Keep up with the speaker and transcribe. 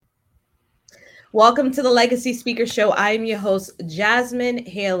Welcome to the Legacy Speaker Show. I am your host, Jasmine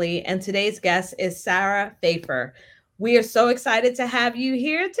Haley, and today's guest is Sarah Fejfar. We are so excited to have you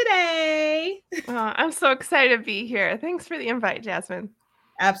here today. I'm so excited to be here. Thanks for the invite, Jasmine.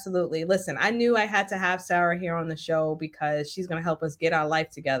 Absolutely. Listen, I knew I had to have Sarah here on the show because she's going to help us get our life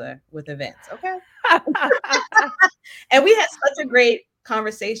together with events. Okay. And we had such a great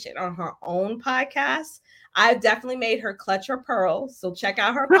conversation on her own podcast. I've definitely made her clutch her pearls. So check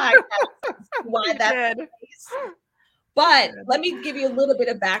out her podcast. Why that's the case. But let me give you a little bit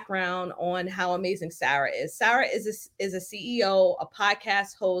of background on how amazing Sarah is. Sarah is a CEO, a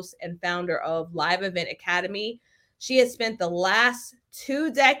podcast host, and founder of Live Event Academy. She has spent the last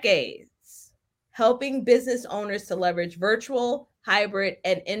 2 decades helping business owners to leverage virtual, hybrid,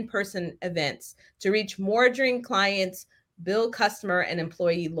 and in-person events to reach more dream clients, build customer and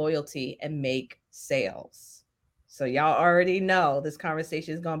employee loyalty, and make sales. So y'all already know this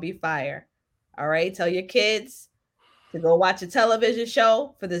conversation is going to be fire. All right, tell your kids to go watch a television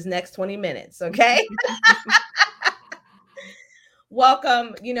show for this next 20 minutes, okay?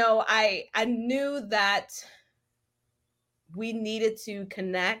 Welcome. I knew that we needed to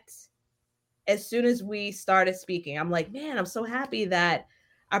connect as soon as we started speaking. I'm like, man, I'm so happy that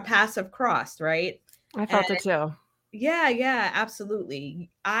our paths have crossed, right? I felt it too. Yeah, absolutely.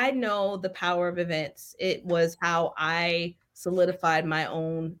 I know the power of events. It was how I solidified my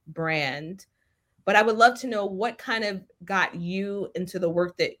own brand. But I would love to know what kind of got you into the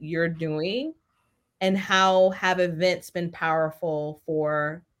work that you're doing, and how have events been powerful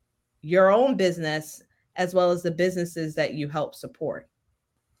for your own business as well as the businesses that you help support?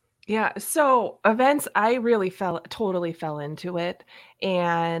 Yeah. So events, I really totally fell into it.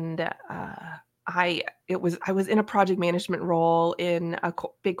 And I was in a project management role in a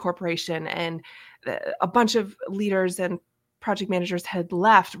big corporation, and a bunch of leaders and project managers had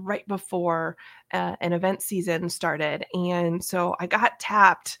left right before an event season started. And so I got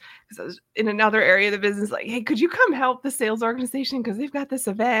tapped because I was in another area of the business, like, hey, could you come help the sales organization? Because they've got this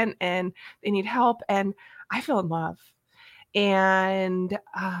event and they need help. And I fell in love. And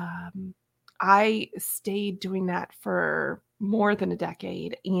I stayed doing that for more than a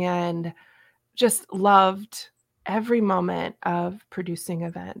decade and just loved every moment of producing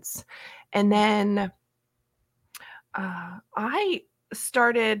events. And then I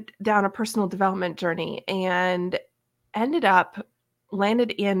started down a personal development journey and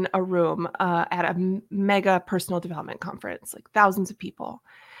landed in a room at a mega personal development conference, like thousands of people.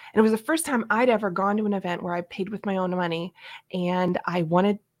 And it was the first time I'd ever gone to an event where I paid with my own money, and I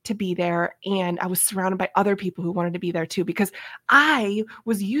wanted to be there. And I was surrounded by other people who wanted to be there too, because I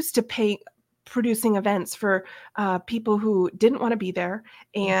was used to producing events for people who didn't want to be there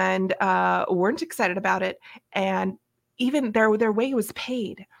and weren't excited about it. And even their way was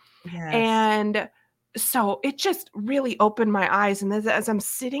paid. Yes. And so it just really opened my eyes. And as I'm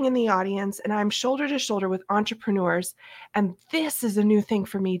sitting in the audience and I'm shoulder to shoulder with entrepreneurs, and this is a new thing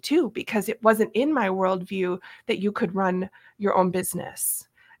for me too, because it wasn't in my worldview that you could run your own business.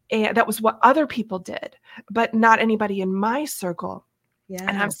 And that was what other people did, but not anybody in my circle. Yeah.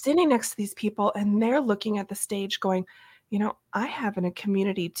 And I'm sitting next to these people and they're looking at the stage going, I have in a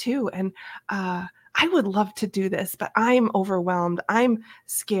community too. And I would love to do this, but I'm overwhelmed. I'm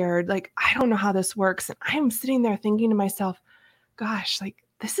scared. Like, I don't know how this works. And I'm sitting there thinking to myself, gosh, like,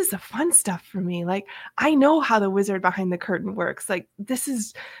 this is the fun stuff for me. Like, I know how the wizard behind the curtain works. Like, this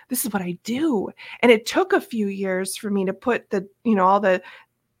is what I do. And it took a few years for me to put all the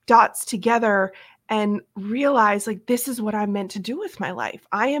dots together and realize, like, this is what I'm meant to do with my life.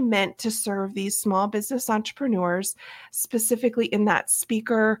 I am meant to serve these small business entrepreneurs, specifically in that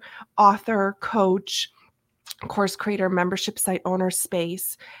speaker, author, coach, course creator, membership site owner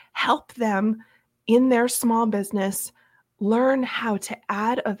space, help them in their small business learn how to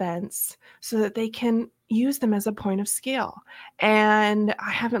add events so that they can use them as a point of scale. And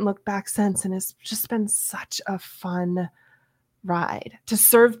I haven't looked back since, and it's just been such a fun ride to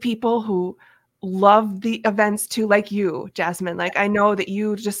serve people who love the events too, like you, Jasmine. Like, I know that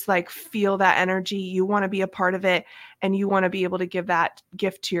you just like feel that energy. You want to be a part of it, and you want to be able to give that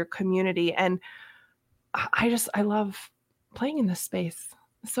gift to your community. And I love playing in this space.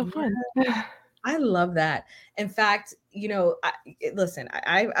 It's so fun. I love that. In fact, listen,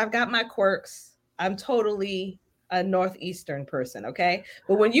 I've got my quirks. I'm totally a Northeastern person. Okay.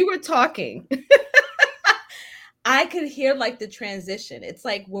 But when you were talking, I could hear like the transition. It's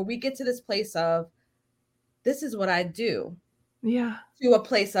like when we get to this place of, this is what I do. Yeah. To a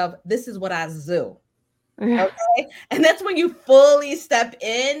place of, this is what I do. Yeah. Okay. And that's when you fully step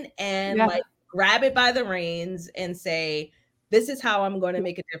in and like grab it by the reins and say, this is how I'm going to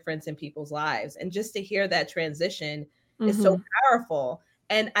make a difference in people's lives. And just to hear that transition is so powerful.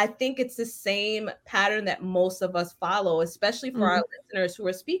 And I think it's the same pattern that most of us follow, especially for our listeners who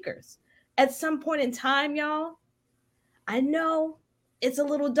are speakers. At some point in time, y'all, I know it's a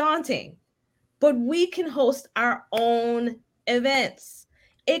little daunting, but we can host our own events.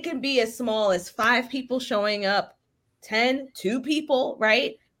 It can be as small as 5 people showing up, 10, 2 people,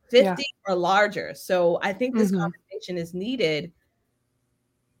 right? 50 or larger. So I think this conversation is needed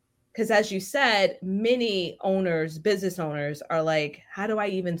because, as you said, many owners, business owners are like, how do I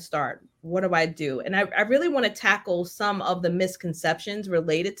even start? What do I do? And I really want to tackle some of the misconceptions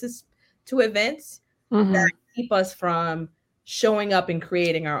related to events that keep us from showing up and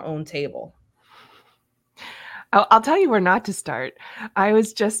creating our own table. I'll tell you where not to start. I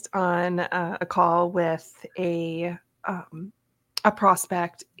was just on a call with a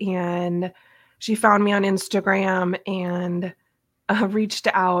prospect, and she found me on Instagram and reached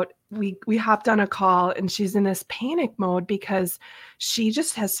out. We hopped on a call, and she's in this panic mode because she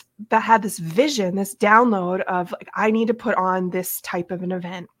just has had this vision, this download of like, I need to put on this type of an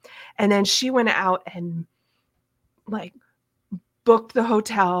event. And then she went out and like booked the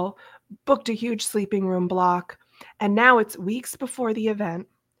hotel, booked a huge sleeping room block. And now it's weeks before the event.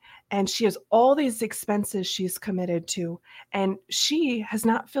 And she has all these expenses she's committed to. And she has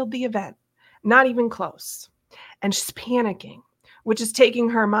not filled the event, not even close. And she's panicking, which is taking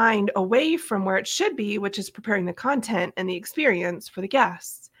her mind away from where it should be, which is preparing the content and the experience for the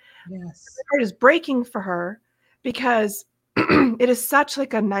guests. Yes. The heart is breaking for her because it is such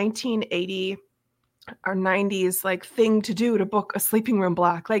like a 1980 or 90s like thing to do to book a sleeping room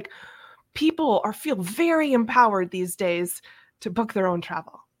block. Like people feel very empowered these days to book their own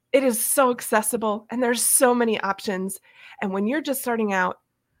travel. It is so accessible and there's so many options. And when you're just starting out,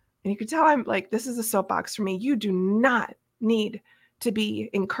 and you can tell I'm like, this is a soapbox for me, you do not need to be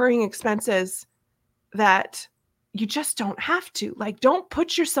incurring expenses that you just don't have to. Like, don't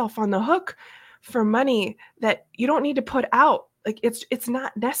put yourself on the hook for money that you don't need to put out. Like it's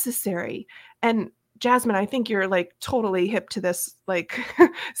not necessary. And Jasmine, I think you're like totally hip to this like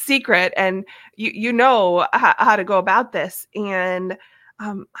secret, and you know how to go about this. And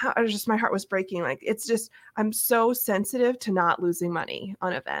my heart was breaking. Like it's just, I'm so sensitive to not losing money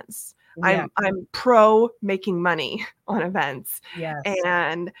on events. Yeah. I'm pro making money on events. Yes.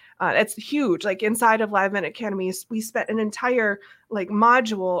 And it's huge. Like inside of Live Event Academy, we spent an entire like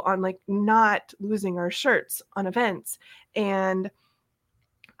module on like not losing our shirts on events. And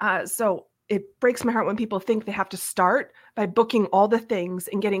so it breaks my heart when people think they have to start by booking all the things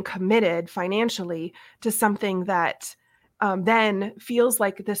and getting committed financially to something that then feels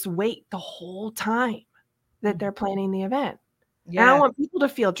like this weight the whole time that they're planning the event. Yeah. And I don't want people to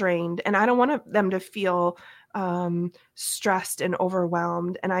feel drained, and I don't want them to feel stressed and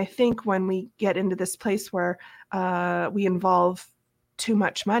overwhelmed. And I think when we get into this place where we involve too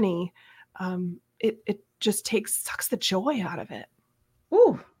much money, it just sucks the joy out of it.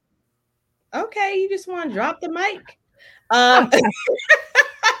 Ooh. Okay, you just want to drop the mic.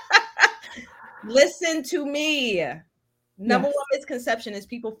 Listen to me. Number one misconception is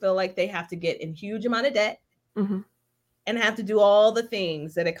people feel like they have to get in huge amount of debt and have to do all the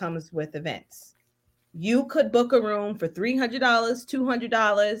things that it comes with events. You could book a room for $300,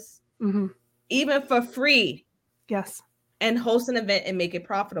 $200, even for free. Yes. And host an event and make it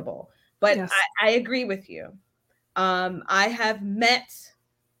profitable. But I agree with you. I have met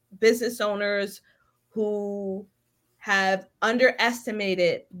business owners who have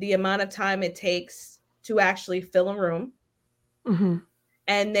underestimated the amount of time it takes to actually fill a room.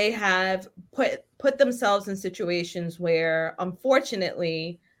 And they have put themselves in situations where,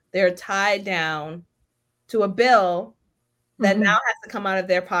 unfortunately, they're tied down to a bill that now has to come out of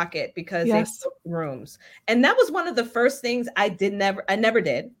their pocket because they booked rooms. And that was one of the first things I never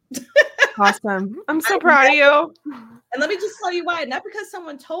did. Awesome. I'm so proud of you. And let me just tell you why. Not because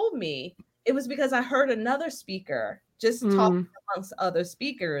someone told me. It was because I heard another speaker just talking amongst other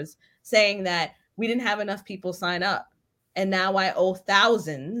speakers saying that we didn't have enough people sign up. And now I owe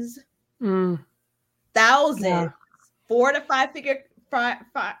thousands, 4 to 5 figure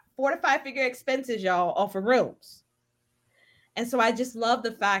expenses, y'all, off of rooms. And so I just love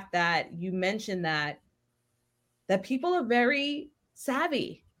the fact that you mentioned that people are very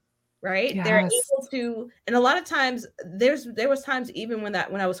savvy, right? Yes. They're able to, and a lot of times there was times even when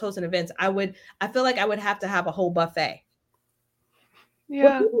I was hosting events, I feel like I would have to have a whole buffet.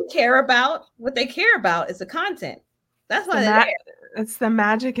 Yeah. What people care about, what they care about is the content. That's why they're there. It's the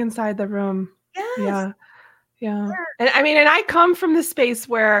magic inside the room. Yes. Yeah. And I mean, and I come from the space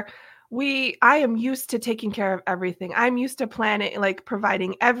where I am used to taking care of everything. I'm used to planning, like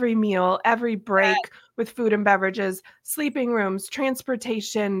providing every meal, every break with food and beverages, sleeping rooms,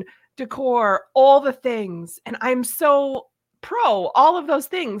 transportation, decor, all the things. And I'm so pro all of those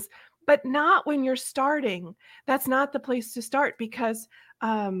things, but not when you're starting. That's not the place to start because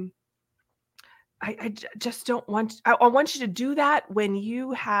just don't want. I want you to do that when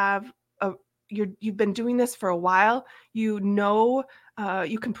you have you've been doing this for a while. You know,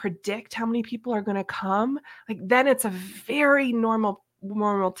 you can predict how many people are going to come. Like then it's a very normal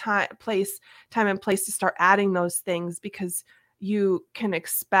time and place to start adding those things because you can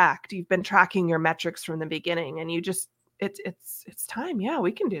expect. You've been tracking your metrics from the beginning, and you just it's time. Yeah,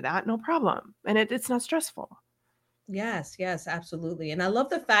 we can do that, no problem, and it's not stressful. Yes, yes, absolutely. And I love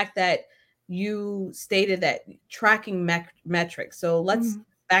the fact that you stated that tracking metrics. So let's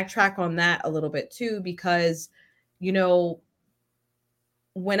backtrack on that a little bit too, because, you know,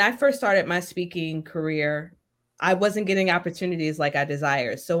 when I first started my speaking career, I wasn't getting opportunities like I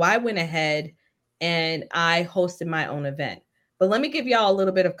desired. So I went ahead and I hosted my own event. But let me give y'all a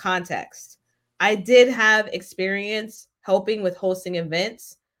little bit of context. I did have experience helping with hosting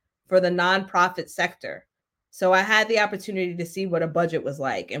events for the nonprofit sector. So I had the opportunity to see what a budget was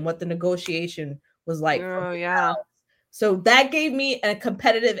like and what the negotiation was like. Oh, yeah. So that gave me a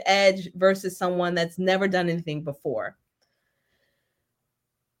competitive edge versus someone that's never done anything before.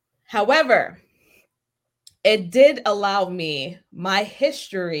 However, it did allow me my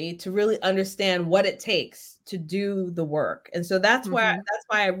history to really understand what it takes to do the work. And so that's why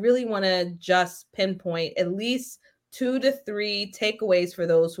I really want to just pinpoint at least 2 to 3 takeaways for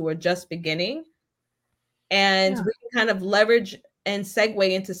those who are just beginning. And we can kind of leverage and segue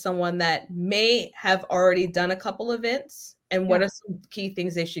into someone that may have already done a couple events and what are some key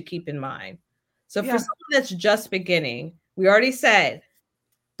things they should keep in mind. So for someone that's just beginning, we already said,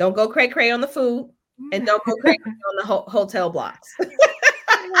 don't go cray-cray on the food. And don't go crazy on the hotel blocks.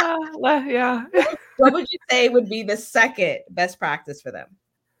 Yeah. What would you say would be the second best practice for them?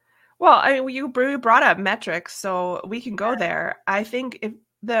 Well, I mean, you brought up metrics, so we can go there. I think if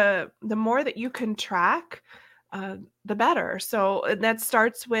the more that you can track, the better. So that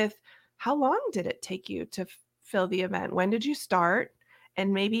starts with how long did it take you to fill the event? When did you start?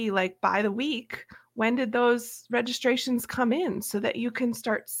 And maybe like by the week, when did those registrations come in so that you can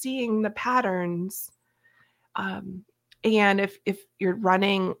start seeing the patterns? And if you're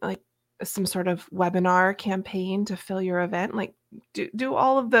running like some sort of webinar campaign to fill your event, like do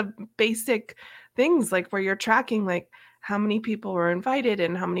all of the basic things, like where you're tracking like how many people were invited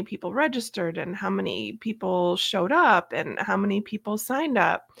and how many people registered and how many people showed up and how many people signed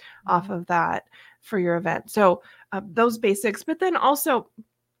up off of that for your event. So those basics, but then also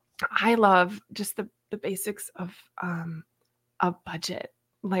I love just the basics of a budget,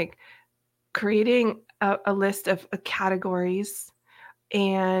 like creating a list of categories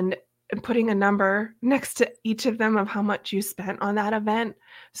and putting a number next to each of them of how much you spent on that event,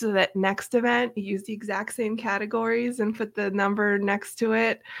 so that next event you use the exact same categories and put the number next to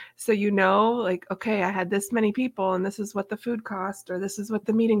it. So, you know, like, okay, I had this many people and this is what the food cost, or this is what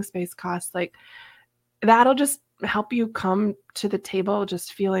the meeting space cost. Like that'll just help you come to the table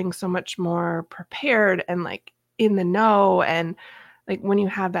just feeling so much more prepared and like in the know. And like when you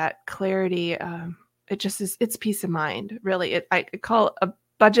have that clarity, it just is, it's peace of mind, really. I call a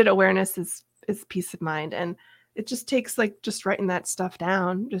budget awareness is peace of mind. And it just takes like just writing that stuff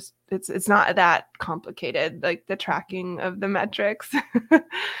down. Just it's not that complicated, like the tracking of the metrics.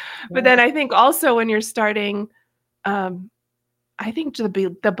 But then I think also when you're starting, I think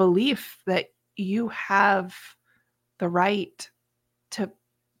the belief that you have the right to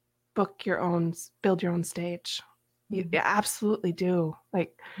build your own stage. You absolutely do.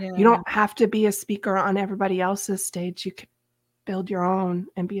 Like you don't have to be a speaker on everybody else's stage. You could build your own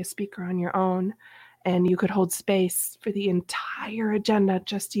and be a speaker on your own, and you could hold space for the entire agenda,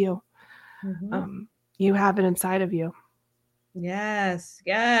 just you. You have it inside of you. Yes,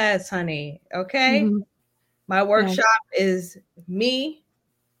 honey. Okay. My workshop is me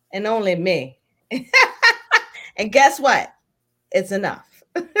and only me. And guess what? It's enough.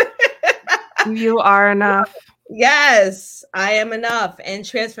 You are enough. Yes, I am enough. And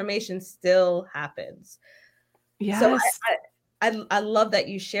transformation still happens. Yes. So I love that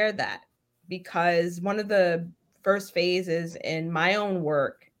you shared that, because one of the first phases in my own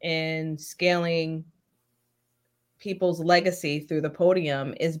work in scaling people's legacy through the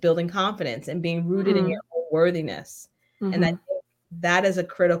podium is building confidence and being rooted in your own worthiness. And I think that is a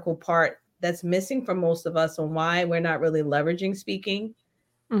critical part that's missing for most of us on why we're not really leveraging speaking,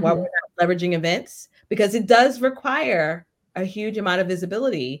 why we're not leveraging events, because it does require a huge amount of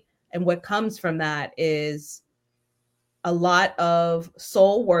visibility And what comes from that is a lot of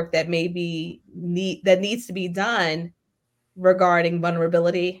soul work that needs to be done regarding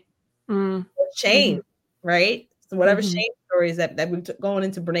vulnerability or shame, right? So whatever shame stories that we took going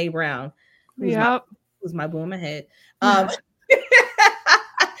into Brene Brown, who's my boo in my head. But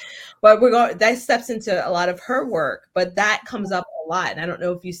that steps into a lot of her work, but that comes up a lot. And I don't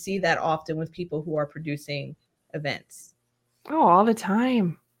know if you see that often with people who are producing events. Oh, all the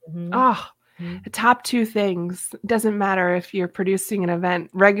time. The top two things. Doesn't matter if you're producing an event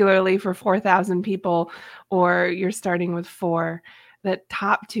regularly for 4,000 people or you're starting with 4. The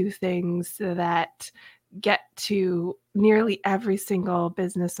top two things that get to nearly every single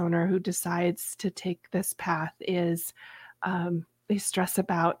business owner who decides to take this path is they stress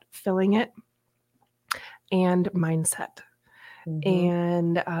about filling it and mindset.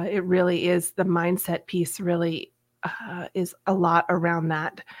 And it really is the mindset piece really is a lot around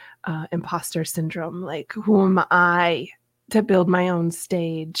that imposter syndrome. Like, who am I to build my own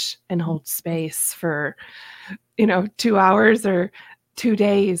stage and hold space for, 2 hours or 2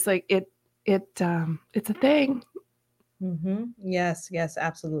 days? Like it's a thing. Yes,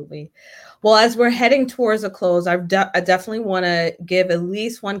 absolutely. Well, as we're heading towards a close, I definitely want to give at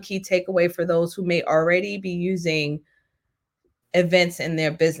least one key takeaway for those who may already be using events in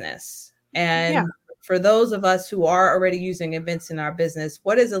their business. And for those of us who are already using events in our business,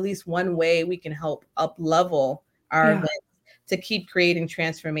 what is at least one way we can help up level our events to keep creating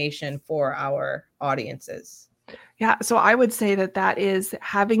transformation for our audiences? Yeah. So I would say that is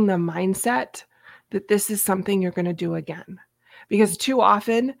having the mindset that this is something you're going to do again. Because too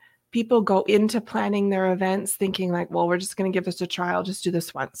often people go into planning their events thinking like, well, we're just going to give this a try. I'll just do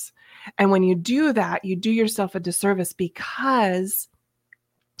this once. And when you do that, you do yourself a disservice because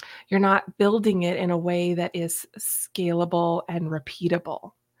you're not building it in a way that is scalable and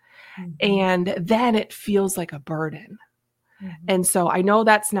repeatable. And then it feels like a burden. And so I know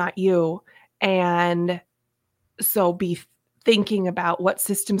that's not you. And so be thinking about what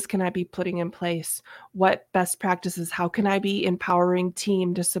systems can I be putting in place, what best practices, how can I be empowering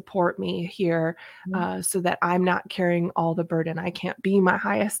team to support me here so that I'm not carrying all the burden. I can't be my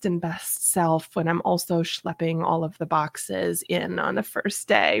highest and best self when I'm also schlepping all of the boxes in on the first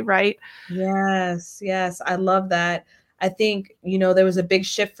day, right? Yes, I love that. I think, there was a big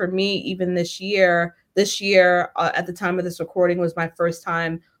shift for me even this year. This year, at the time of this recording, was my first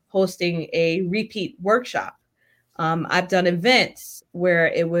time hosting a repeat workshop. I've done events where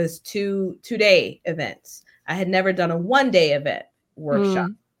it was two-day events. I had never done a one-day event workshop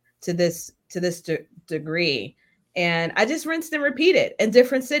to this degree. And I just rinsed and repeated in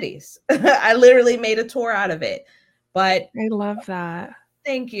different cities. I literally made a tour out of it. But I love that.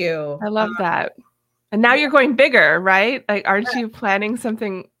 Thank you. I love that. And now you're going bigger, right? Like, aren't you planning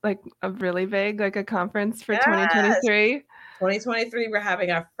something like a really big, like a conference for 2023? 2023, we're having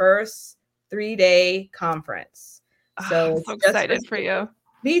our first 3-day conference. So I'm so excited for you.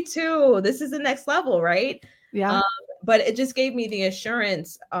 Me too. This is the next level, right? Yeah. But it just gave me the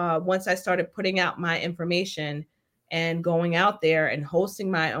assurance once I started putting out my information and going out there and hosting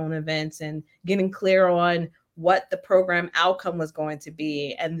my own events and getting clear on what the program outcome was going to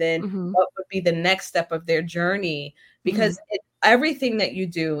be, and then what would be the next step of their journey. Because everything that you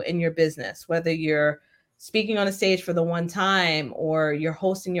do in your business, whether you're speaking on a stage for the one time or you're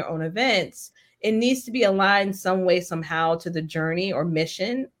hosting your own events, it needs to be aligned some way, somehow to the journey or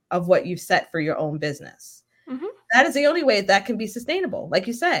mission of what you've set for your own business. That is the only way that can be sustainable. Like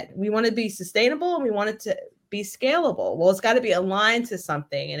you said, we want to be sustainable and we want it to be scalable. Well, it's got to be aligned to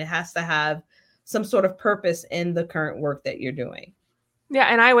something, and it has to have some sort of purpose in the current work that you're doing. Yeah.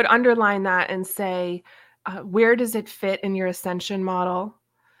 And I would underline that and say, where does it fit in your ascension model?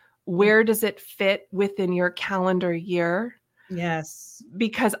 Where does it fit within your calendar year? Yes.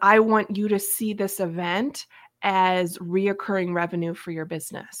 Because I want you to see this event as reoccurring revenue for your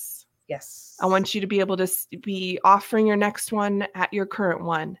business. Yes. I want you to be able to be offering your next one at your current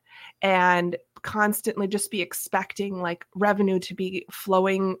one and constantly just be expecting like revenue to be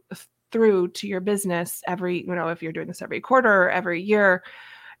flowing through to your business every, if you're doing this every quarter or every year.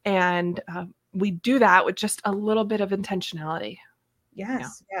 And we do that with just a little bit of intentionality.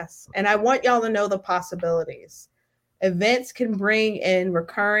 Yes. And I want y'all to know the possibilities. Events can bring in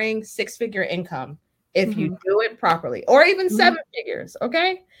recurring 6-figure income if you do it properly, or even 7 figures.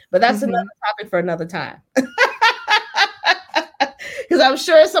 Okay. But that's another topic for another time. Because I'm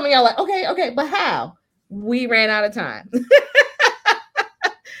sure some of y'all are like, okay, but how? We ran out of time.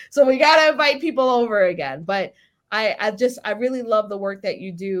 So we got to invite people over again. But I really love the work that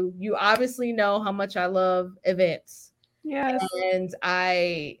you do. You obviously know how much I love events. Yes. And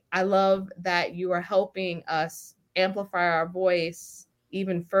I love that you are helping us amplify our voice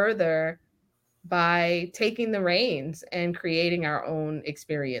even further by taking the reins and creating our own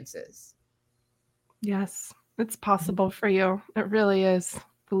experiences. Yes, it's possible for you. It really is.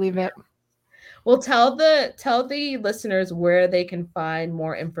 Believe it. Well, tell the listeners where they can find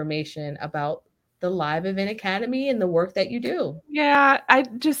more information about the Live Event Academy and the work that you do. Yeah, I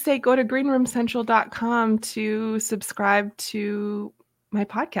just say go to greenroomcentral.com to subscribe to my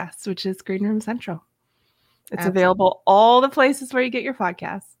podcast, which is Green Room Central. It's Absolutely. available all the places where you get your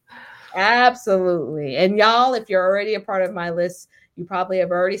podcasts. Absolutely. And y'all, if you're already a part of my list, you probably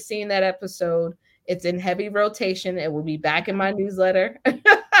have already seen that episode. It's in heavy rotation. It will be back in my newsletter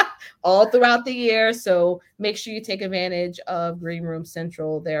all throughout the year. So make sure you take advantage of Green Room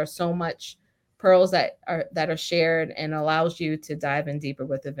Central. There are so much pearls that are shared and allows you to dive in deeper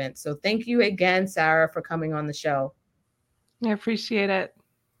with events. So thank you again, Sarah, for coming on the show. I appreciate it.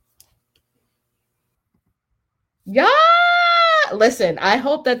 Yeah. Listen, I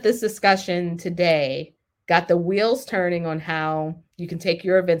hope that this discussion today got the wheels turning on how you can take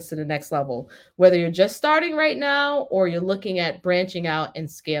your events to the next level, whether you're just starting right now or you're looking at branching out and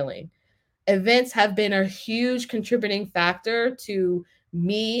scaling. Events have been a huge contributing factor to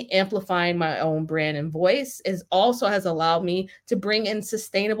me amplifying my own brand and voice. It also has allowed me to bring in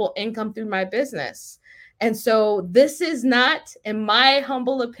sustainable income through my business. And so this is not, in my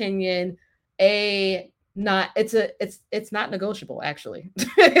humble opinion, it's not negotiable, actually.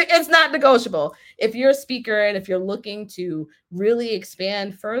 It's not negotiable. If you're a speaker and if you're looking to really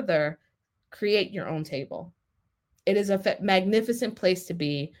expand further, create your own table. It is a magnificent place to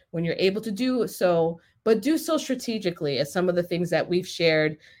be when you're able to do so, but do so strategically, as some of the things that we've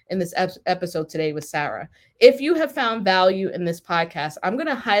shared in this episode today with Sarah. If you have found value in this podcast, I'm going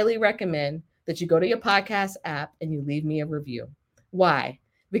to highly recommend that you go to your podcast app and you leave me a review. Why?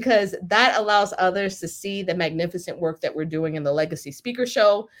 Because that allows others to see the magnificent work that we're doing in the Legacy Speaker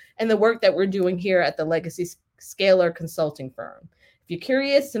Show and the work that we're doing here at the Legacy Scalar Consulting Firm. If you're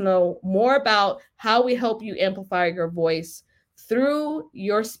curious to know more about how we help you amplify your voice through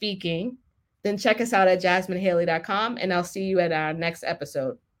your speaking, then check us out at jasminehaley.com, and I'll see you at our next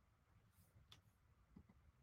episode.